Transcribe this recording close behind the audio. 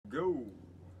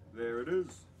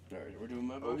doing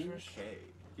my box first? Okay.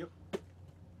 Yep.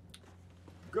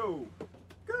 Go.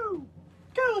 Go.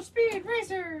 Go, Speed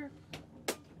Racer!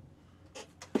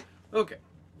 Okay.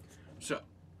 So,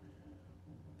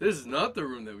 this is not the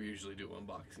room that we usually do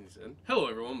unboxings in. Hello,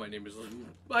 everyone. My name is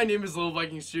Little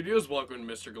Viking Studios. Welcome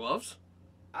to Mr. Gloves.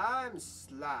 I'm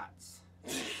Slots.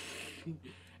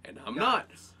 And I'm not.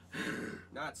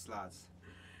 Not Slots.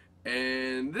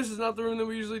 And this is not the room that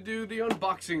we usually do the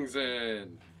unboxings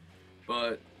in.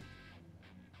 But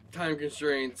time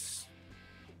constraints,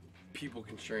 people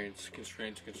constraints,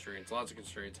 lots of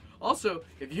constraints. Also,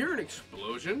 if you hear an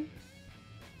explosion,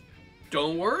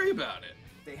 don't worry about it.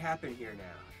 They happen here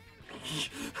now. It's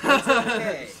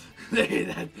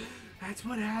okay. That's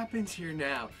what happens here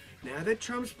now. Now that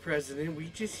Trump's president, we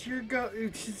just hear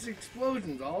just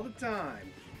explosions all the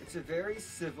time. It's a very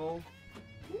civil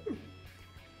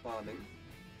bombing.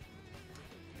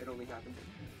 It only happens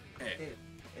a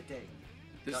day,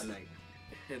 not night.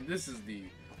 And this is the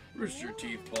Rooster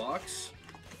Teeth box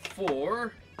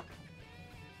for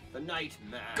the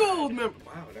Nightmare. Gold member.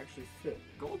 Wow, it actually fit.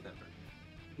 Gold member.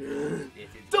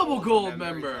 Double gold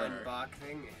member.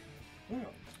 Unboxing.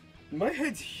 Wow, my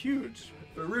head's huge.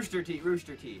 The Rooster Teeth.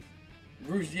 Rooster Teeth.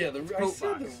 Yeah, I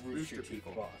said the box. Rooster Teeth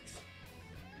box.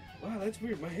 Wow, that's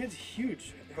weird. My head's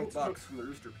huge. Coat box from the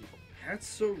Rooster People. Hats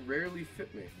so rarely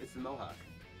fit me. It's the mohawk.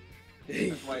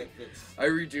 That's why it fits. I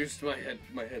reduced my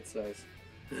head size.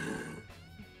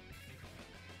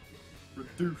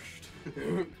 Reduced.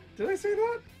 Did I say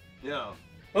that? No.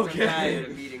 Okay. Some guy at a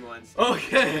meeting once.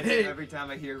 Okay. Every time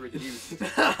I hear reduced.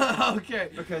 Okay.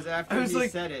 Because after he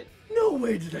said it. No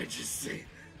way did I just say that.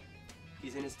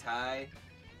 He's in his tie.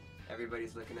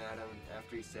 Everybody's looking at him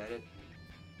after he said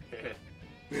it.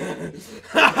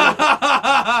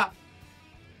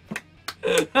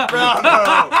 Bravo!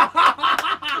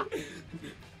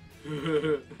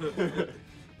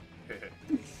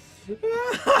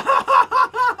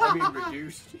 I mean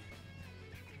reduced.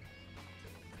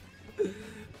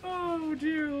 Oh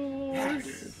dear Lord.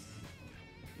 Yes.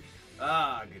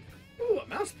 Ah, good. Ooh, a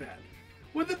mouse pad.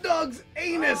 With the dog's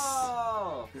anus!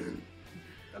 Oh!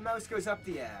 The mouse goes up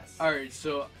the ass. Alright,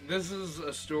 so this is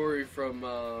a story from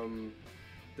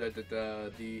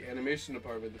the animation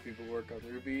department that people work on,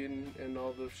 Ruby and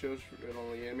all the shows and all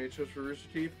the animated shows for Rooster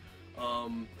Teeth.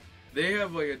 They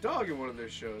have like a dog in one of their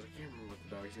shows. I can't remember what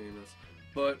the dog's name is,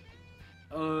 but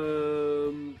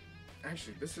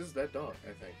actually this is that dog,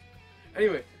 I think.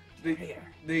 Anyway,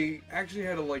 they actually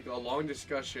had a long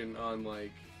discussion on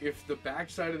like if the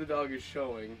backside of the dog is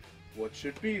showing, what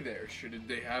should be there? Should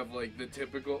they have like the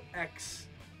typical X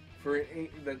for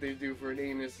that they do for an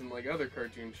anus in like other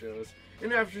cartoon shows?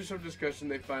 And after some discussion,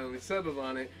 they finally settled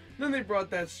on it. Then they brought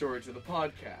that story to the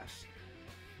podcast,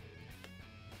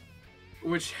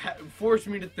 which forced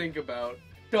me to think about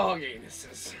dog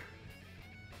anuses.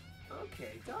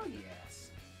 Okay, doggy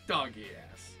ass. Doggy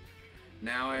ass.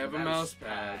 Now I have a mouse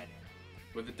pad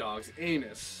with a dog's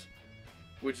anus,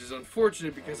 which is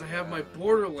unfortunate because I have my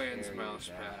Borderlands mouse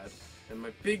pad and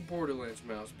my big Borderlands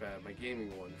mouse pad, my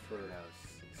gaming one for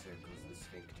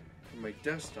my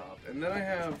desktop. And then I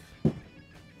have,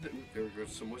 there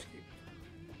goes some whiskey.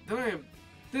 Then I have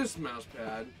this mouse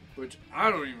pad, which I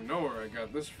don't even know where I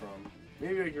got this from.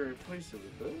 Maybe I can replace it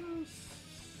with this.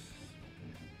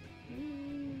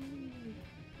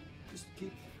 Just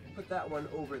put that one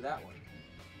over that one.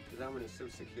 Because that one is so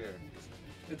secure.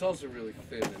 It's also really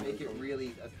thin. And make it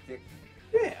really a thick.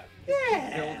 Yeah.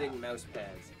 Yeah. Building mouse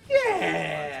pads.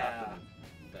 Yeah. On top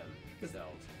of them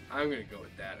themselves. I'm gonna go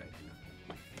with that idea.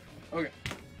 Okay,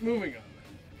 moving on.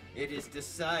 It is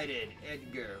decided,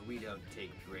 Edgar. We don't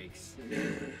take breaks.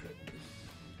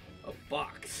 A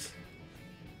box.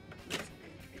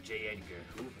 J. Edgar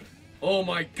Hoover. Oh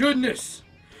my goodness!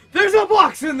 There's a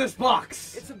box in this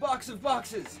box! It's a box of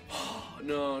boxes!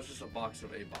 No, it's just a box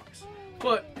of a box.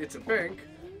 But it's a bank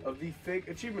of the fake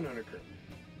Achievement Hunter crew.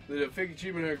 The fake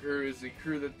Achievement Hunter crew is the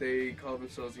crew that they call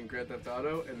themselves in Grand Theft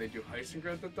Auto, and they do heists in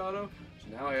Grand Theft Auto. So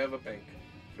now I have a bank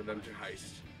for them to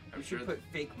heist. I'm sure put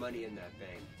fake money in that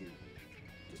bank, dude.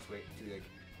 Just wait,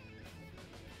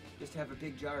 just have a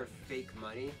big jar of fake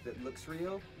money that looks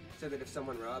real, so that if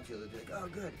someone robs you, they'll be like, oh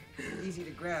good, easy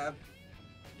to grab,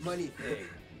 money thing.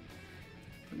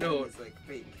 No, it's like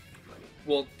fake money.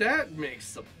 Well, that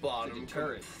makes the bottom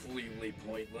completely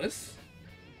pointless.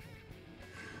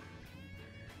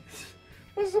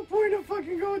 What's the point of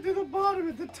fucking going to the bottom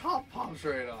if the top pops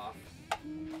right off?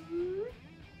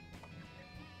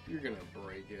 You're gonna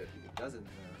break it. It doesn't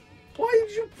though. Why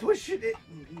did you push it in?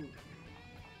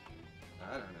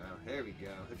 I don't know. There we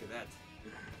go. Look at that.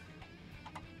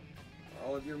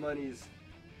 All of your money's...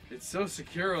 It's so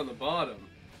secure on the bottom.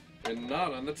 and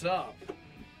not on the top.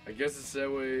 I guess it's that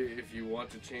way if you want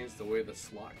to change the way the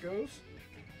slot goes.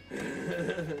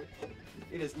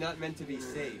 It is not meant to be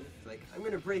safe. It's like, I'm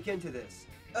gonna break into this.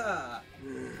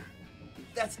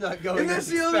 That's not going. And that's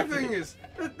as the other expected. thing is,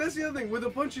 that's the other thing with a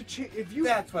bunch of if you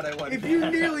That's what I want. if you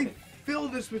nearly fill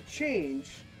this with change,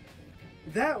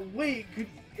 that weight could,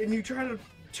 and you try to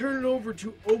turn it over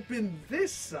to open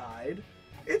this side,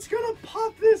 it's gonna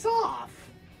pop this off.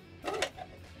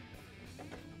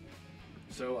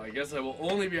 So I guess I will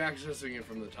only be accessing it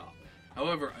from the top.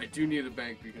 However, I do need a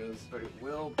bank because But it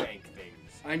will bank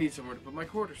things. I need somewhere to put my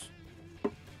quarters.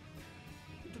 It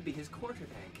would be his quarter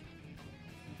bank.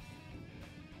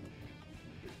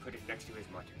 He'd put it next to his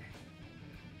motor.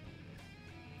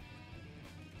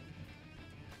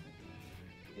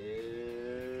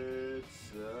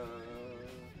 It's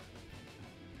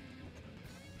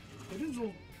It is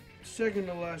a second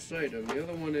to last item. The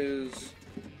other one is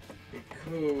a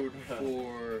code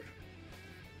for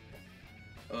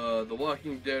The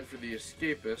Walking Dead for the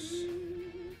Escapists.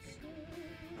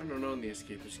 I don't own the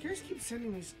Escapists. You guys keep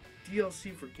sending these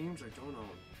DLC for games I don't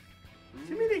own.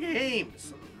 Send me the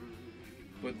games.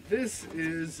 But this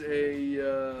is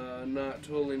a not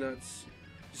totally nuts.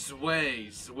 Sway.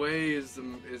 Sway is the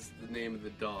name of the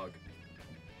dog.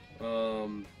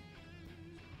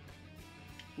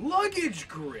 Luggage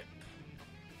grip.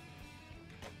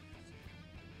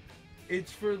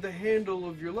 It's for the handle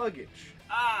of your luggage.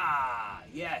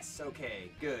 yes,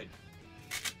 okay, good.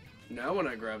 Now when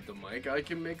I grab the mic, I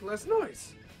can make less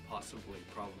noise. Possibly,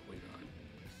 probably not.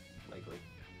 Likely.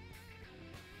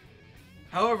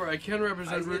 However, I can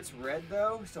represent... It's red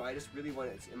though, so I just really want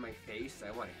it in my face.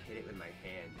 I want to hit it with my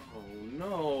hand. Oh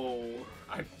no.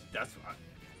 That's what.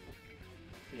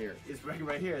 Here. It's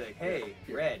right here, like, hey,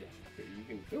 Here. red. Here, you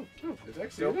can... Oh, there's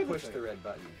actually Don't another push thing. the red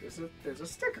button. There's a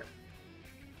sticker.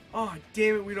 Oh,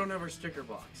 damn it, we don't have our sticker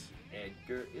box.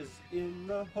 Edgar is in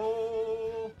the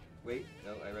hole. Wait,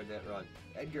 no, I read that wrong.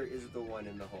 Edgar is the one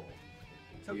in the hole.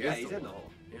 So He yeah, is he's the in the one.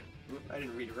 hole. Yeah. I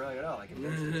didn't read it wrong at all. I can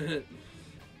fix it.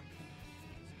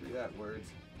 Screw that words.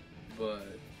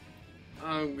 But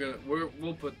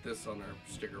we'll put this on our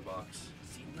sticker box.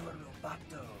 Signor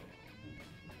Roboto.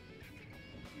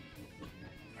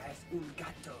 Es un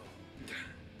gato.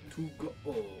 To go.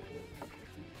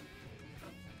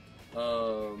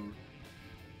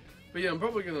 But yeah, I'm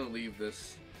probably gonna leave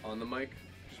this on the mic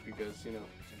just because, you know,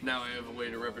 now I have a way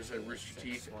to represent Rooster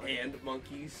Teeth and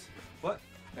monkeys. What?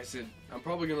 I said I'm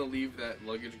probably gonna leave that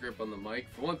luggage grip on the mic.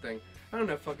 For one thing, I don't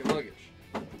have fucking luggage.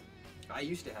 I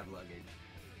used to have luggage.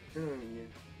 Yeah.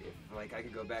 If, like, I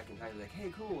could go back in time and be like, hey,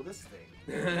 cool, this thing.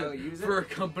 You know, use it. For a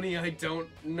company I don't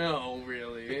know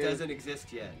really. It doesn't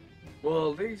exist yet.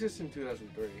 Well, they exist in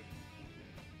 2003.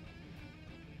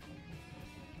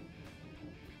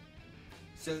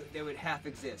 So they would half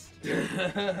exist.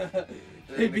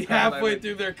 They'd be halfway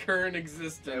through their current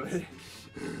existence.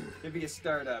 It'd be a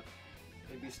startup.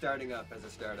 It'd be starting up as a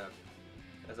startup,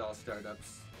 as all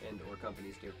startups and or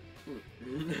companies do.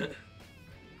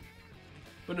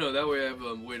 But no, that way I have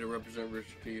a way to represent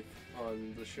Rooster Teeth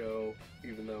on the show,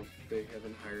 even though they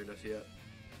haven't hired us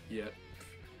yet.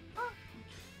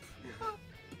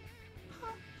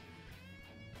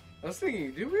 I was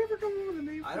thinking, did we ever come up with a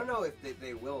name? I don't know if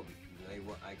they will.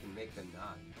 I can make them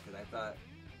not, because I thought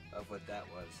of what that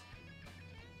was.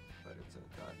 But it's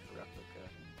not a replica.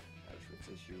 Auschwitz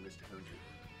issue, Mr. Koji.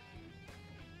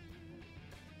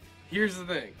 Here's the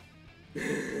thing.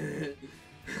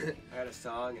 I had a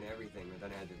song and everything, but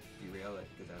then I had to derail it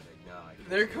because I was like, no, I can't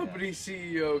Their say company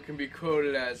CEO can be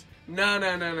quoted as, no.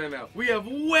 We have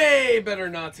way better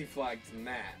Nazi flags than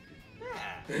that.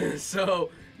 that. Yeah. So,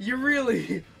 you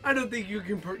really, I don't think you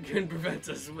can prevent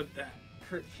us with that.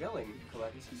 Kurt Schilling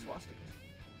collects swastikas.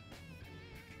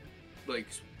 Like,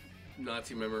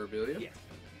 Nazi memorabilia? Yes.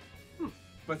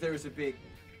 But there was a big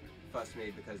fuss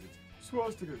made because it's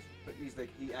swastikas. But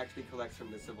he actually collects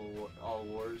from the Civil War, all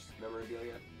wars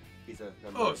memorabilia. He's a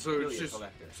memorabilia so it's just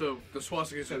collector. So the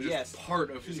swastikas are just yes,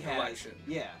 part of his he has- collection.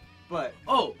 Yeah, but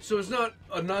Oh, so it's not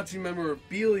a Nazi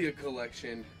memorabilia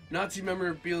collection. Nazi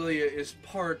memorabilia is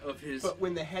part of his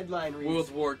when the headline reads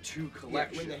World War II yeah,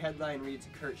 collection. when the headline read's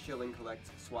Kurt Schilling collects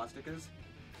swastikas,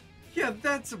 Yeah,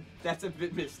 that's a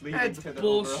bit misleading that's to the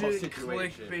overall bullshit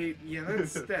situation. clickbait. Yeah,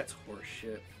 that's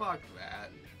horseshit. Fuck that.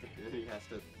 And he has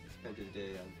to spend his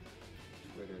day on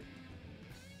Twitter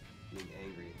being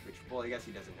angry, which, well, I guess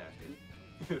he doesn't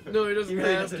have to. No, he doesn't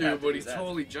really have doesn't to, have to but do he's that.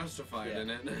 totally justified Yeah. in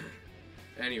it.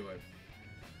 Anyway,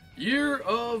 Year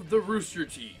of the Rooster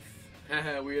Teeth.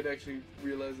 Haha, we had actually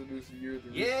realized that it was the Year of the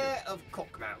Rooster. Yeah, of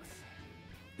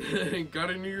Cockmouth. Got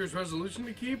a New Year's resolution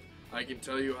to keep? I can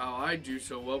tell you how I do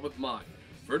so well with mine.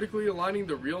 Vertically aligning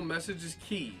the real message is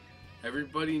key.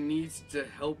 Everybody needs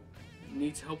help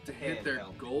to hit their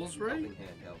goals right. Helping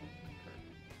hand help.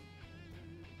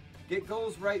 Get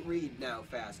goals right, read now,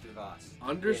 faster, Voss.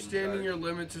 Understanding your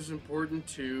limits is important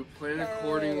too. Plan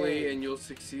accordingly and you'll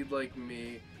succeed like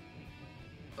me.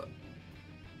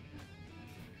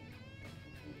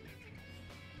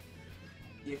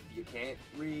 If you can't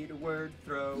read a word,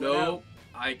 throw it out. Nope,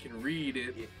 I can read it.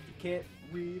 If you can't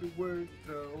read a word,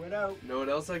 throw it out. Know what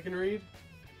else I can read?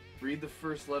 Read the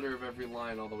first letter of every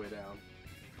line all the way down.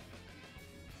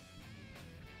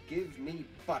 Give me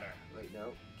butter. Wait,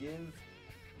 no. Give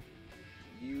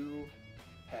you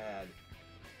pad.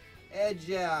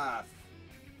 Edge off.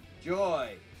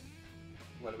 Joy.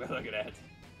 What am I looking at?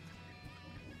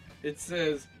 It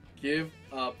says, give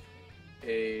up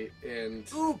and...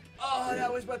 Oop! Oh,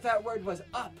 that was what that word was.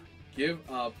 Up. Give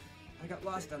up. I got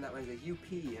lost on that one. There's a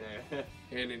UP in there.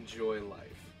 And enjoy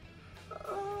life.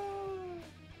 Oh.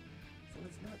 So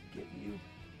it's not give you...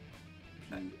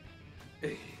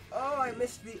 Oh, I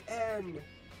missed the N.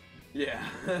 Yeah.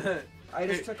 I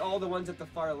just took all the ones at the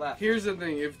far left. Here's the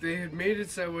thing: if they had made it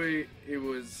so that way, it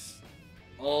was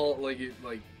all like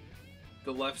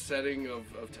the left setting of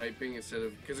typing instead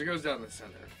of, because it goes down the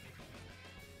center,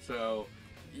 so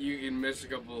you can miss a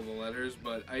couple of the letters.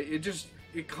 But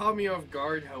it caught me off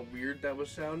guard how weird that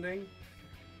was sounding.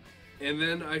 And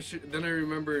then I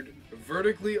remembered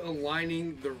vertically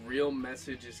aligning the real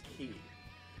message is key.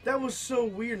 That was so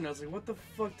weird, and I was like, what the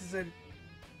fuck does that...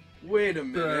 Wait a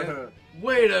minute.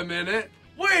 Wait a minute.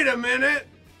 Wait a minute.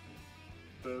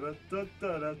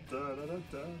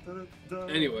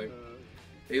 Anyway,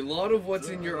 a lot of what's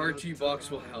in your RTBox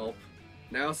will help.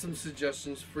 Now some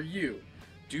suggestions for you.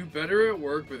 Do better at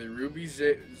work with a Ruby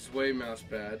Zway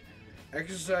mousepad.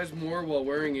 Exercise more while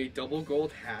wearing a double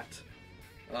gold hat.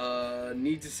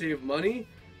 Need to save money?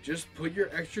 Just put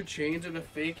your extra chains in a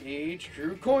fake AH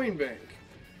True coin bank.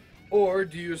 Or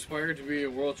do you aspire to be a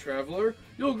world traveler?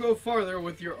 You'll go farther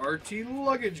with your RT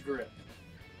luggage grip.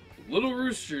 Little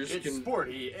roosters It's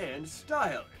sporty and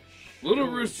stylish. Little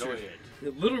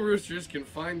roosters can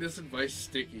find this advice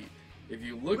sticky. If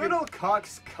you look Little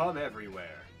cocks come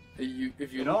everywhere.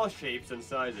 in all shapes and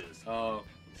sizes. Oh,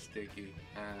 sticky.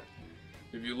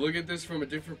 If you look at this from a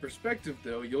different perspective,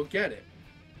 though, you'll get it.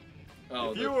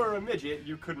 Oh, if you were a midget,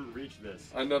 you couldn't reach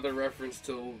this. Another reference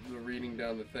to the reading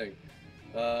down the thing.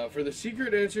 For the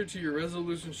secret answer to your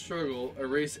resolution struggle,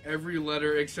 erase every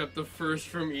letter except the first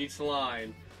from each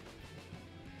line.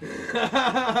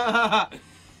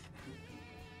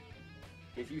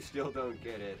 If you still don't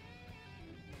get it.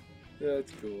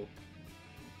 That's cool.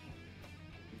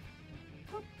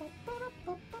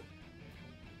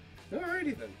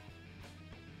 Alrighty then.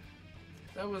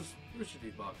 That was Rooster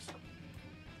Teeth box.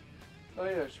 Oh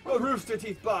yeah. Oh, Rooster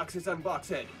Teeth box is on box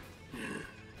head.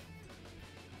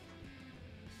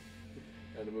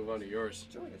 And to move on to yours.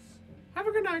 Joyous. Have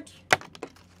a good night.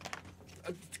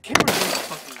 The camera's not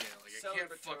fucking yelling. I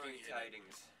can't fucking hit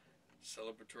tidings. it.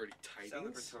 Celebratory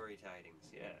tidings? Celebratory tidings,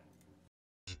 yeah.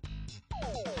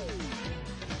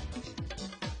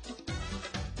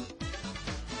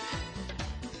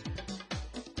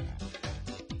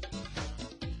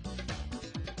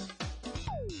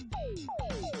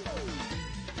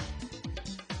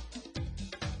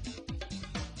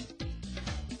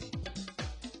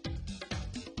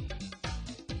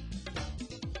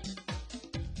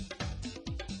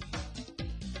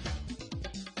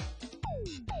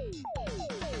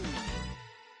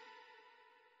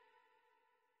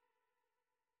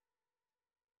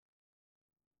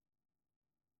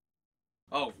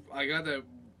 Oh, I got that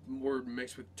word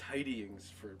mixed with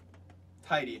tidyings for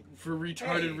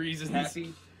retarded reasons.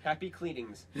 Happy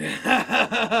cleanings.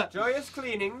 Joyous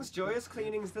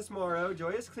cleanings this morrow.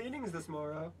 Joyous cleanings this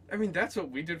morrow. I mean, that's what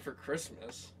we did for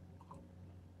Christmas.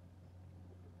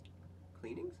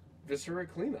 Cleanings? Viscera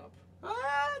cleanup.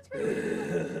 Ah, that's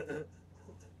really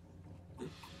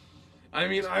I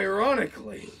mean,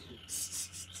 ironically.